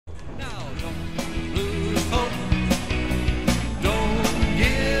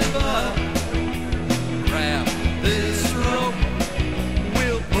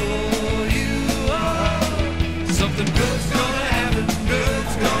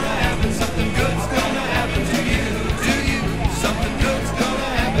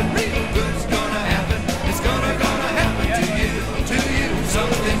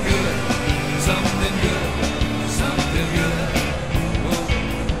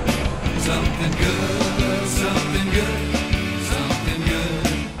Something good, something good, something good.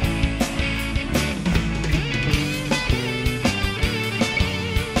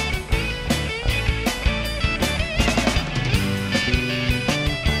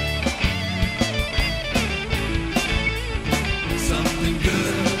 Something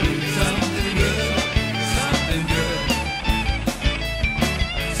good, something good, something good.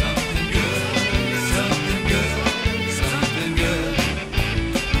 Something good, something good, something good.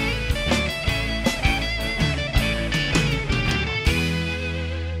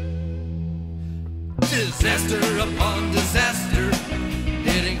 Disaster upon disaster,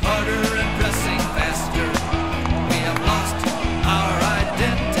 hitting harder and pressing faster. We have lost our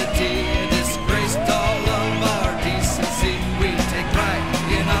identity, disgraced all of our decency. We take pride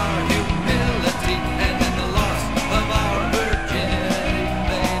in our humility and in the loss of our virginity.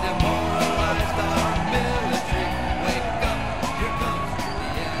 They demoralized our military. Wake up, here comes the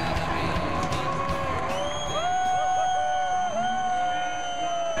enemy.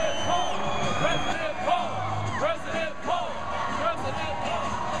 President Paul! President Paul! President Paul!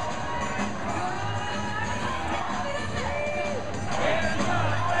 In the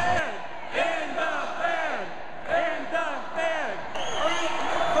bed! In the bed! In the bed!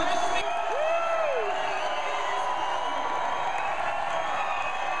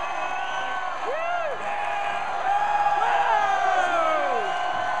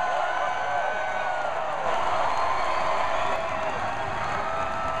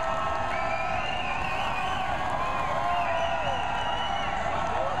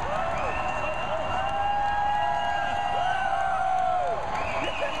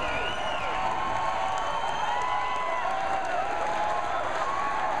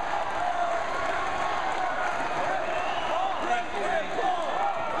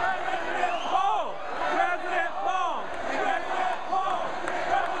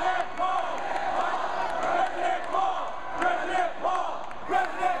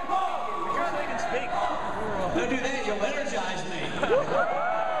 Don't do that, you'll energize me. But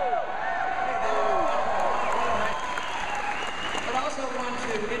I also want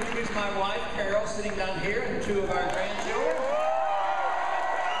to introduce my wife, Carol, sitting down here, and two of our grandchildren.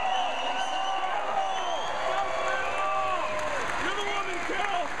 You're the woman,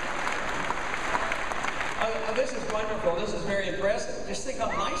 Carol! This is wonderful. This is very impressive. Just think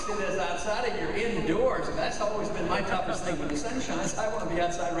how nice it is outside and you're indoors. And that's always been my toughest thing when the sun shines. I want to be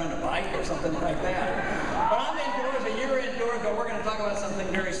outside riding a bike or something like that. But I'm indoors and you're indoors, but we're going to talk about something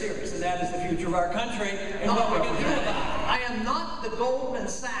very serious, and that is the future of our country and what we can do about it. I am not the Goldman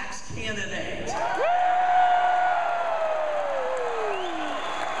Sachs candidate.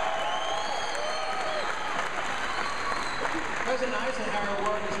 President Eisenhower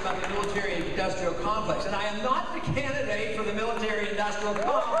warned us about the military-industrial complex, and I am not the candidate for the military-industrial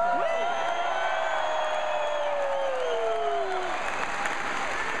complex.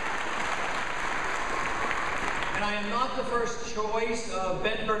 And I am not the first choice of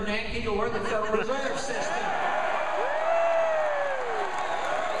Ben Bernanke or the Federal Reserve System.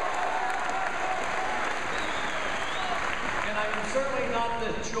 And I am certainly not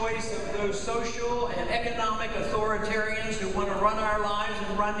the choice of those social and economic authoritarians who want to run our lives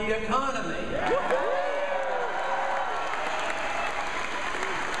and run the economy.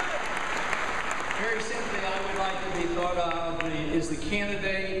 Very simply, I would like to be thought of as the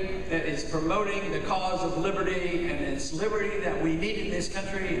candidate that is promoting the cause of liberty, and it's liberty that we need in this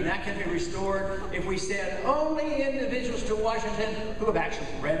country, and that can be restored if we send only individuals to Washington who have actually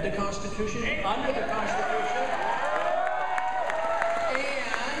read the Constitution, under the Constitution,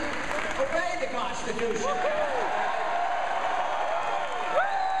 and obey the Constitution.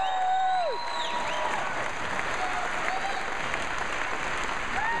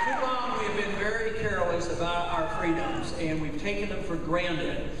 For too long, we have been very careless about our freedoms, and we've taken them for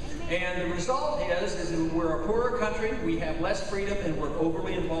granted. And the result is that we're a poorer country, we have less freedom, and we're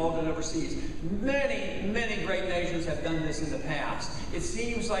overly involved in overseas. Many, many great nations have done this in the past. It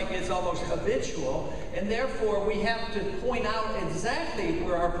seems like it's almost habitual, and therefore we have to point out exactly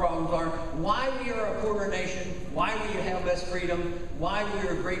where our problems are, why we are a poorer nation, why we have less freedom, why we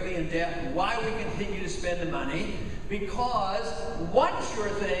are greatly in debt, why we continue to spend the money. Because one sure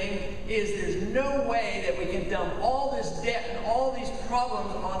thing is there's no way that we can dump all this debt and all these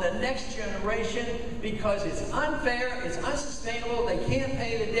problems on the next generation, because it's unfair, it's unsustainable, they can't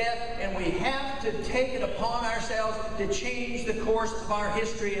pay the debt, and we have to take it upon ourselves to change the course of our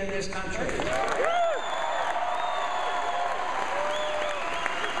history in this country.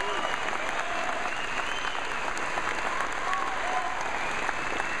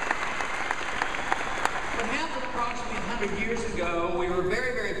 What happened approximately 100 years ago, we were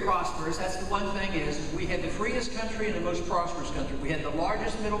very, very prosperous. That's the one thing is, we had the freest country and the most prosperous country. We had the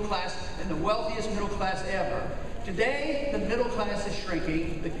largest middle class and the wealthiest middle class ever. Today, the middle class is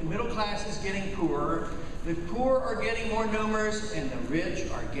shrinking. The middle class is getting poorer. The poor are getting more numerous, and the rich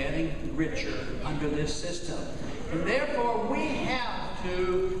are getting richer under this system. And therefore, we have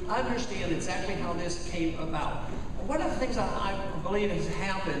to understand exactly how this came about. One of the things I believe has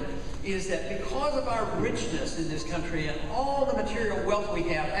happened is that because of our richness in this country and all the material wealth we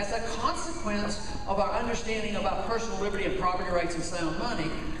have, as a consequence of our understanding about personal liberty and property rights and sound money,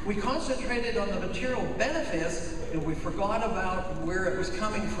 we concentrated on the material benefits and we forgot about where it was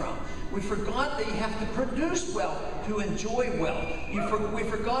coming from. We forgot that you have to produce wealth to enjoy wealth. We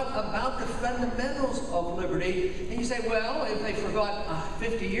forgot about the fundamentals of liberty. And you say, well, if they forgot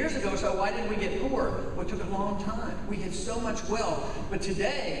 50 years ago, so why didn't we get poor? Well, it took a long time. We had so much wealth. But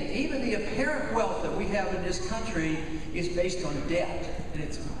today, even the apparent wealth that we have in this country is based on debt. And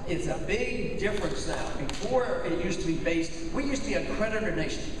it's a big difference now. Before, it used to be based, we used to be a creditor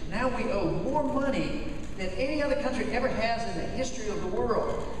nation. Now we owe more money than any other country ever has in the history of the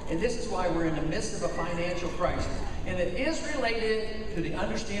world. And this is why we're in the midst of a financial crisis. And it is related to the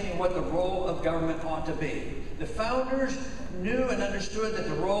understanding what the role of government ought to be. The founders knew and understood that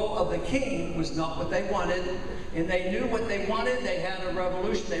the role of the king was not what they wanted, and they knew what they wanted. They had a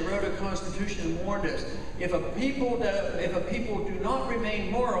revolution. They wrote a constitution and warned us. If a people do not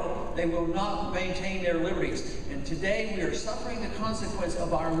remain moral, they will not maintain their liberties. And today we are suffering the consequence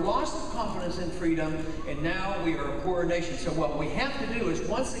of our loss of confidence in freedom, and now we are a poorer nation. So what we have to do is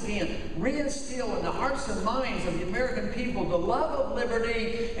once again reinstill in the hearts and minds of the American people the love of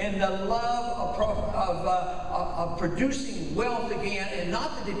liberty and the love of producing wealth again, and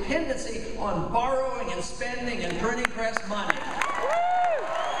not the dependency on borrowing and spending and printing press money.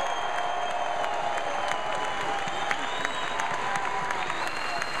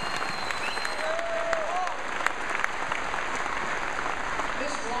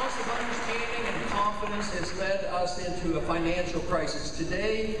 Has led us into a financial crisis.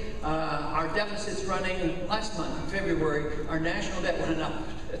 Today, our deficit's running. Last month, in February, our national debt went up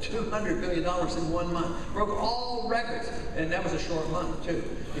 $200 billion in 1 month. Broke all records. And that was a short month, too.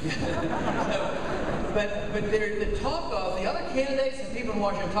 But the talk of the other candidates and people in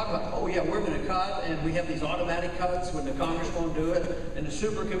Washington talk about, oh yeah, we're going to cut, and we have these automatic cuts when the Congress won't do it, and the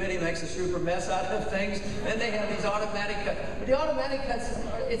super committee makes a super mess out of things, and they have these automatic cuts. But the automatic cuts,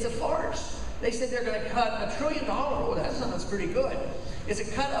 it's a farce. They said they're going to cut $1 trillion. Oh, that sounds pretty good. It's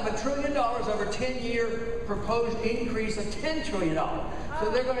a cut of $1 trillion over a 10-year proposed increase of $10 trillion.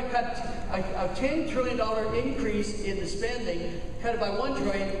 So they're going to cut a $10 trillion increase in the spending, cut it by $1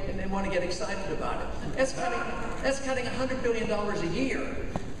 trillion, and then want to get excited about it. That's cutting $100 billion a year.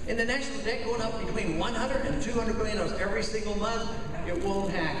 And the national debt going up between $100 and $200 billion every single month, it won't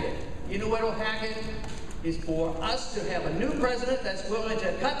hack it. You know what will hack it? Is for us to have a new president that's willing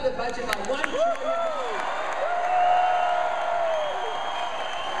to cut the budget by $1 trillion.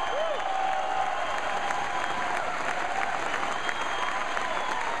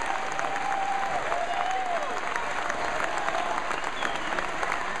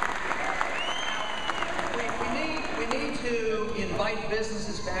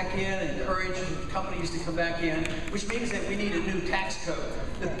 Businesses back in, encourage companies to come back in, which means that we need a new tax code.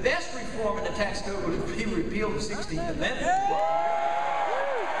 The best reform in the tax code would be repeal the 16th Amendment. The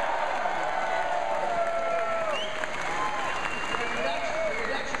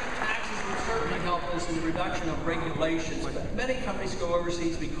reduction of taxes would certainly help us in the reduction of regulations. But many companies go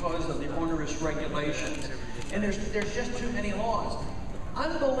overseas because of the onerous regulations. And there's just too many laws.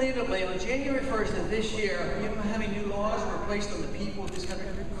 Unbelievably, on January 1st of this year, you know how many new laws were placed on the people of this country?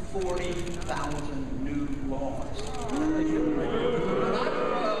 40,000 new laws.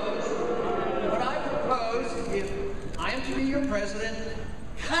 What I propose, if I am to be your president,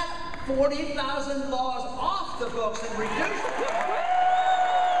 cut 40,000 laws off the books and reduce them.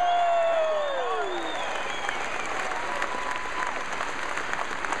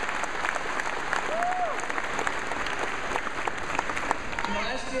 In the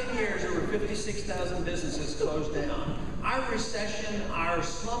last 10 years, over 56,000 businesses closed down. Our recession, our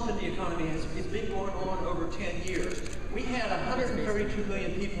slump in the economy has been going on over 10 years. We had 132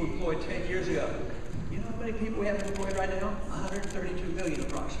 million people employed 10 years ago. You know how many people we have employed right now? 132 million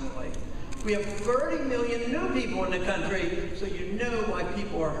approximately. We have 30 million new people in the country, so you know why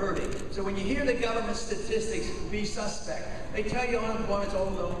people are hurting. So when you hear the government statistics, be suspect. They tell you unemployment's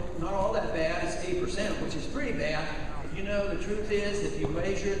not all that bad. It's 8%, which is pretty bad. You know, the truth is, if you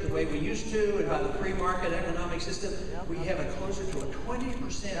measure it the way we used to, and by the free market economic system, we have a closer to a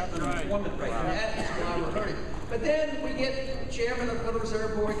 20% unemployment rate. And that is why we're hurting. But then we get the chairman of the Federal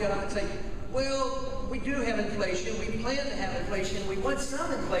Reserve Board get on and say, well, we do have inflation. We plan to have inflation. We want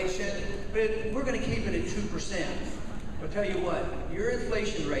some inflation, but we're going to keep it at 2%. I'll tell you what, your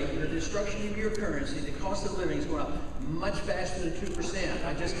inflation rate, the destruction of your currency, the cost of living is going up much faster than 2%.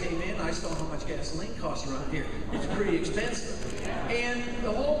 I just came in, I saw how much gasoline costs around here. It's pretty expensive. And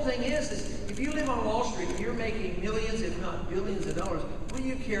the whole thing is if you live on Wall Street, you're making millions, if not billions of dollars. What do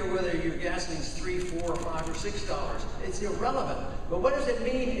you care whether your gasoline's $3, $4, $5, or $6? It's irrelevant. But what does it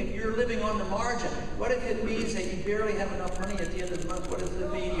mean if you're living on the margin? What if it means that you barely have enough money at the end of the month? What does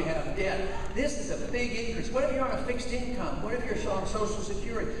it mean you have debt? This is a big increase. What if you're on a fixed income? What if you're on Social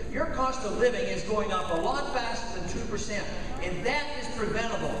Security? Your cost of living is going up a lot faster than 2%. And that is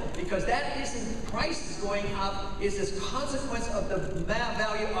preventable because that isn't prices going up, is as consequence of the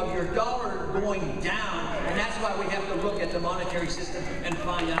value of your dollar going down. And that's why we have to look at the monetary system and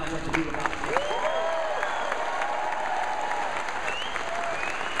find out what to do about it.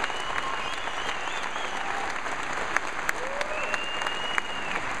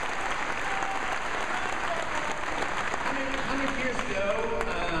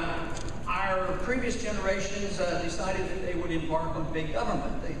 Previous generations decided that they would embark on big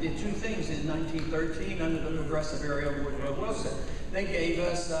government. They did two things in 1913 under the Progressive era of Woodrow Wilson. They gave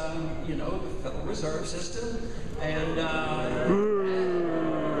us, you know, the Federal Reserve System, and that,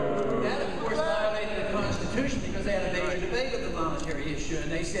 of course, violated the Constitution because they had a major debate of the monetary issue,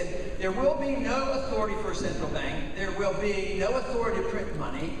 and they said there will be no authority for a central bank, there will be no authority to print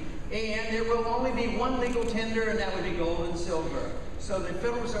money, and there will only be one legal tender, and that would be gold and silver. So the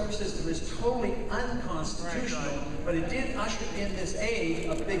Federal Reserve System is totally unconstitutional, but it did usher in this age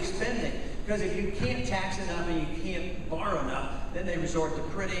of big spending. Because if you can't tax enough and you can't borrow enough, then they resort to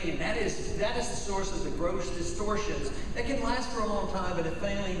printing, and that is the source of the gross distortions that can last for a long time, but it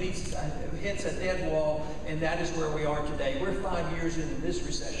finally hits a dead wall, and that is where we are today. We're 5 years into this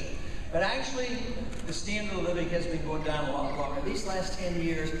recession. But actually, the standard of living has been going down a lot longer. These last 10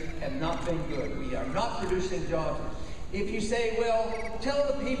 years have not been good. We are not producing jobs. If you say, well, tell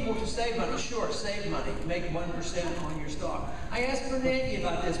the people to save money, sure, save money, make 1% on your stock. I asked Bernanke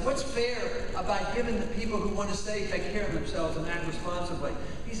about this. What's fair about giving the people who want to save, take care of themselves and act responsibly?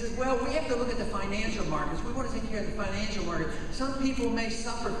 He says, well, we have to look at the financial markets. We want to take care of the financial market. Some people may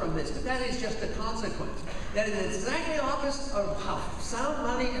suffer from this, but that is just a consequence. That is exactly the opposite of how sound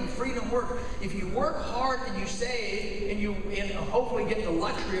money and freedom work. If you work hard and you save, and hopefully get the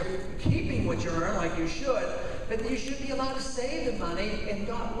luxury of keeping what you earn like you should, but you should be allowed to save the money and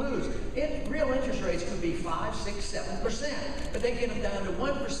not lose. Real interest rates could be 5, 6, 7%, but they get them down to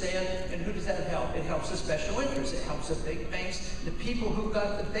 1%, and who does that help? It helps the special interests. It helps the big banks, the people who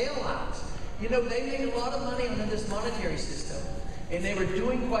got the bailouts. You know, they made a lot of money under this monetary system, and they were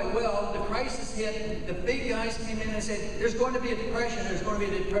doing quite well. The crisis hit, the big guys came in and said, there's going to be a depression, there's going to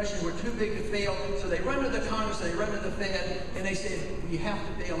be a depression, we're too big to fail. So they run to the Congress, they run to the Fed, and they said, you have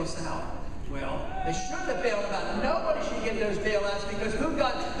to bail us out. Well, they shouldn't have bailed them out. Nobody should get those bailouts because who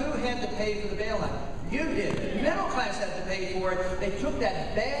had to pay for the bailout? You did. The middle class had to pay for it. They took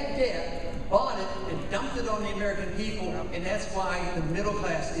that bad debt, bought it, and dumped it on the American people, and that's why the middle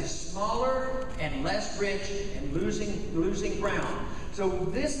class is smaller and less rich and losing ground. So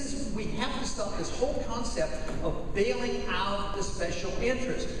we have to stop this whole concept of bailing out the special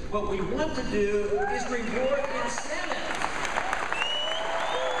interest. What we want to do is reward incentives.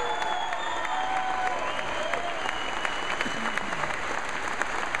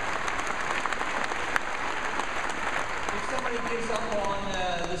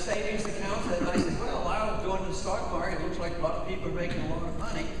 Savings accounts, and I said, well, I'll go into the stock market. It looks like a lot of people are making a lot of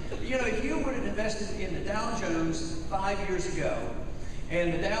money. You know, if you would have invested in the Dow Jones 5 years ago,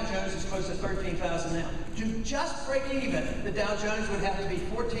 and the Dow Jones is close to 13,000 now, to just break even, the Dow Jones would have to be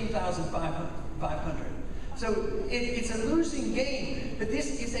 14,500. So it's a losing game, but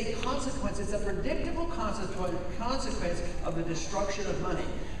this is a consequence. It's a predictable consequence of the destruction of money.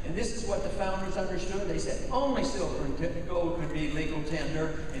 And this is what the founders understood. They said only silver and gold could be legal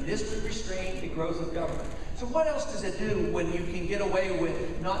tender, and this would restrain the growth of government. So what else does it do when you can get away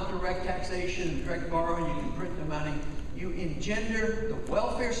with not direct taxation, direct borrowing, you can print the money? You engender the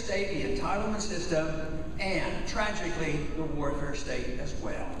welfare state, the entitlement system, and, tragically, the warfare state as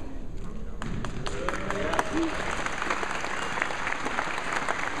well.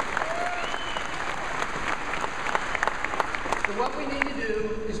 So what we need to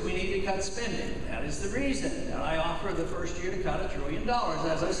do is we need to cut spending. That is the reason that I offer the first year to cut $1 trillion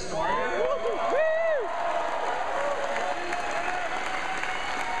as a starter.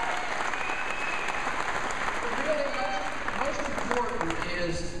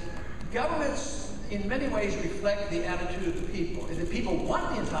 Governments, in many ways, reflect the attitude of the people. If the people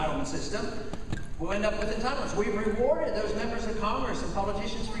want the entitlement system, we'll end up with entitlements. We've rewarded those members of Congress and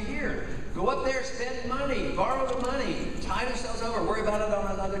politicians for years. Go up there, spend money, borrow the money, tie themselves over, worry about it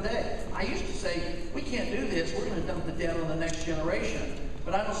on another day. I used to say, we can't do this, we're going to dump the debt on the next generation.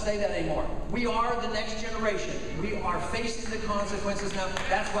 But I don't say that anymore. We are the next generation. We are facing the consequences now.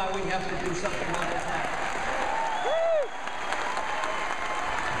 That's why we have to do something about this happening.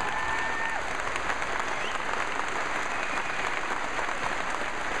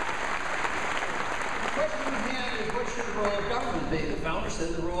 The founder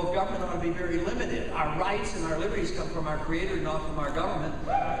said the role of government ought to be very limited. Our rights and our liberties come from our Creator, not from our government.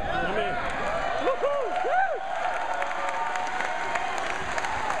 So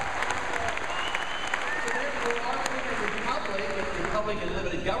therefore, our republic and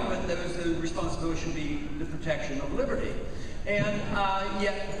limited government, the responsibility should be the protection of liberty. And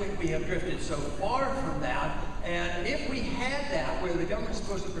yet we have drifted so far from that. And if we had that, where the government is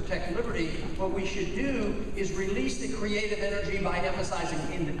supposed to protect liberty, what we should do is release the creative energy by emphasizing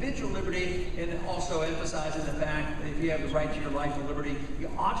individual liberty and also emphasizing the fact that if you have the right to your life and liberty,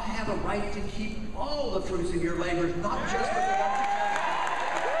 you ought to have a right to keep all the fruits of your labors, not just what the government has.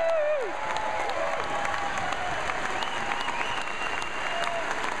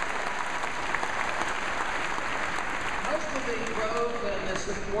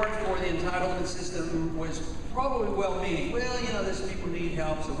 Support for the entitlement system was probably well-meaning. Well, you know, these people need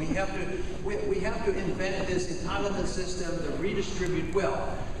help, so we have to invent this entitlement system to redistribute wealth.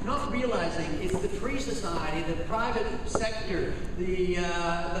 Not realizing it's the free society, the private sector, the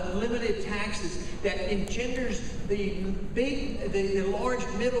limited taxes that engenders the large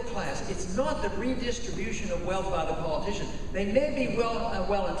middle class. It's not the redistribution of wealth by the politicians. They may be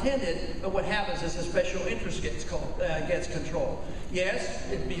well-intended, but what happens is a special interest gets control. Yes,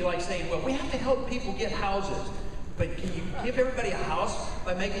 it'd be like saying, well, we have to help people get houses. But can you give everybody a house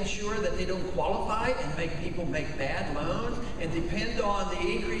by making sure that they don't qualify and make people make bad loans and depend on the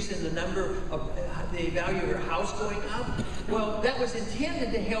increase in the number of the value of your house going up? Well, that was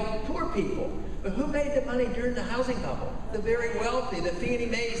intended to help poor people. But who made the money during the housing bubble? The very wealthy, the Fannie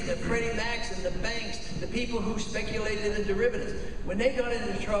Mae's, the Freddie Mac's, and the banks, the people who speculated in derivatives. When they got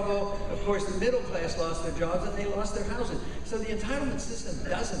into trouble, of course, the middle class lost their jobs and they lost their houses. So the entitlement system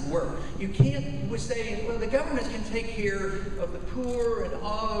doesn't work. You can't say, well, the government can take care of the poor and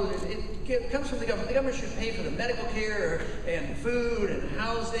all. It comes from the government. The government should pay for the medical care and food and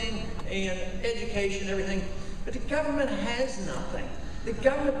housing and education, everything. But the government has nothing. The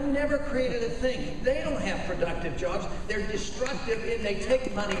government never created a thing. They don't have productive jobs. They're destructive and they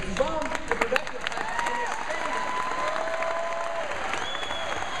take money from the productive class and they spend it.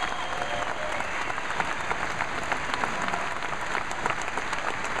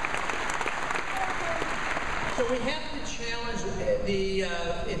 So we have to challenge the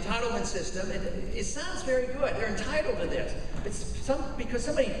entitlement system. It sounds very good. They're entitled to this. Because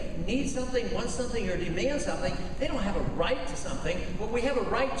somebody needs something, wants something, or demands something, they don't have a right to something. What we have a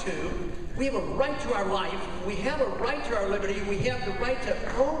right to, we have a right to our life, we have a right to our liberty, we have the right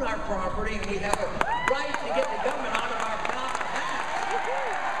to own our property, and we have a right to get the government out of our back.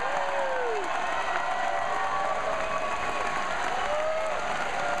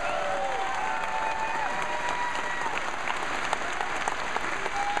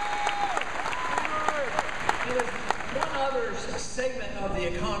 Segment of the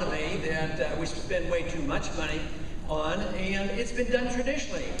economy that we spend way too much money on, and it's been done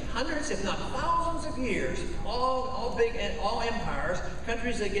traditionally, hundreds if not thousands of years. All empires,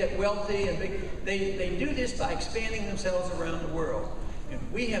 countries that get wealthy and big, they do this by expanding themselves around the world. And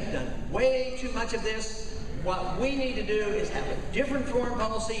we have done way too much of this. What we need to do is have a different foreign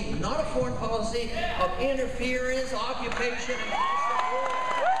policy, not a foreign policy of interference, occupation, and constant war.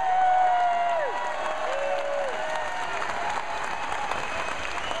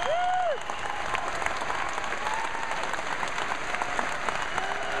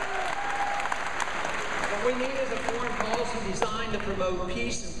 What we need is a foreign policy designed to promote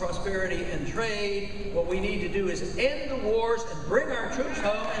peace and prosperity and trade. What we need to do is end the wars and bring our troops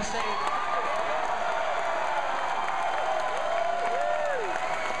home and say,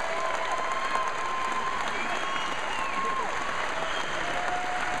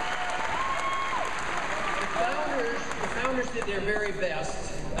 the founders did their very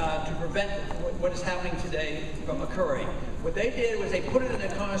best to prevent what is happening today from occurring. What they did was they put it in the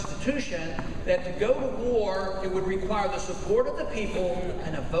Constitution that to go to war, it would require the support of the people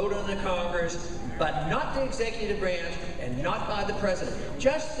and a vote in the Congress, but not the executive branch and not by the president.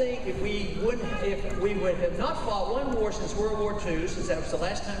 Just think if we would have not fought one war since World War II, since that was the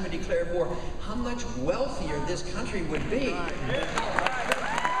last time we declared war, how much wealthier this country would be.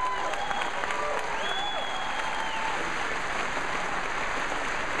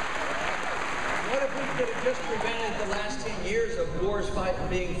 What if we could have just prevented the last 10 years of wars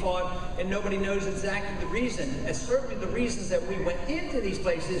being fought and nobody knows exactly the reason? And certainly the reasons that we went into these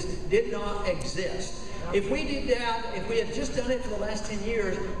places did not exist. If we did that, if we had just done it for the last 10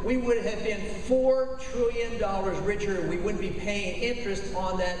 years, we would have been $4 trillion richer and we wouldn't be paying interest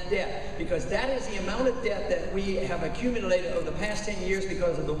on that debt. Because that is the amount of debt that we have accumulated over the past 10 years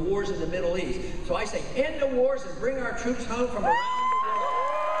because of the wars in the Middle East. So I say end the wars and bring our troops home from around the world.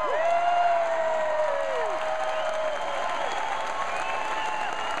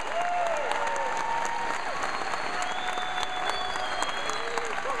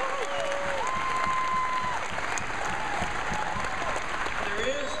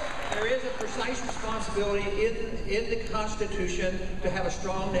 Responsibility in the Constitution to have a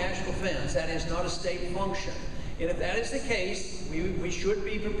strong national defense. That is not a state function. And if that is the case, we should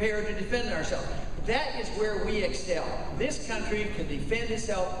be prepared to defend ourselves. That is where we excel. This country can defend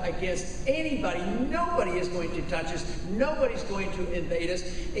itself against anybody. Nobody is going to touch us. Nobody's going to invade us.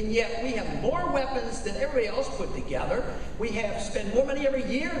 And yet we have more weapons than everybody else put together. We have spent more money every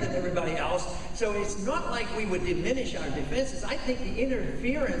year than everybody else. So it's not like we would diminish our defenses. I think the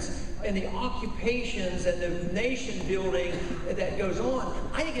interference and the occupations and the nation building that goes on,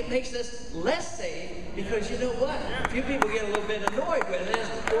 I think it makes us less safe because you know what? A few people get a little bit annoyed with us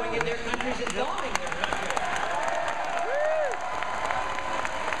going in their countries and bombing their countries.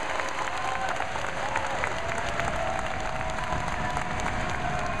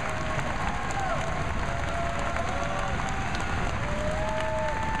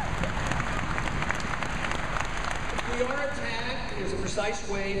 If we are attacked, there's a precise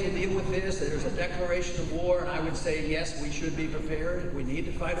way to deal with this. There's a declaration of war, and I would say, yes, we should be prepared. We need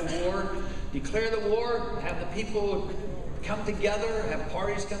to fight a war. Declare the war, have the people come together, have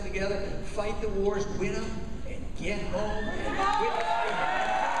parties come together, fight the wars, win them, and get home and quit the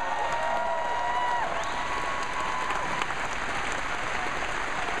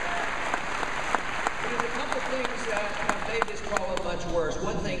There's a couple of things that have made this problem much worse.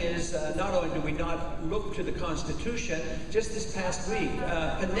 One thing is, not only do we not look to the Constitution, just this past week,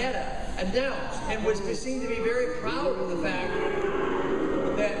 Panetta announced and was seen to be very proud of the fact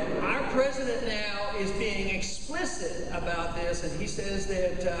that our president now is being explicit about this, and he says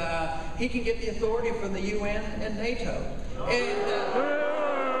that he can get the authority from the UN and NATO. And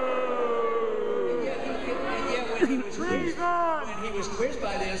yet when he was quizzed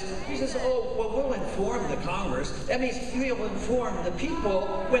by this, he says, oh, well, we'll inform the Congress. That means we'll inform the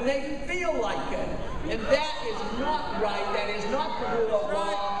people when they feel like it. And that is not right. That is not the rule of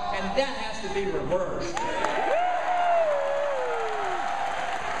law, and that has to be reversed.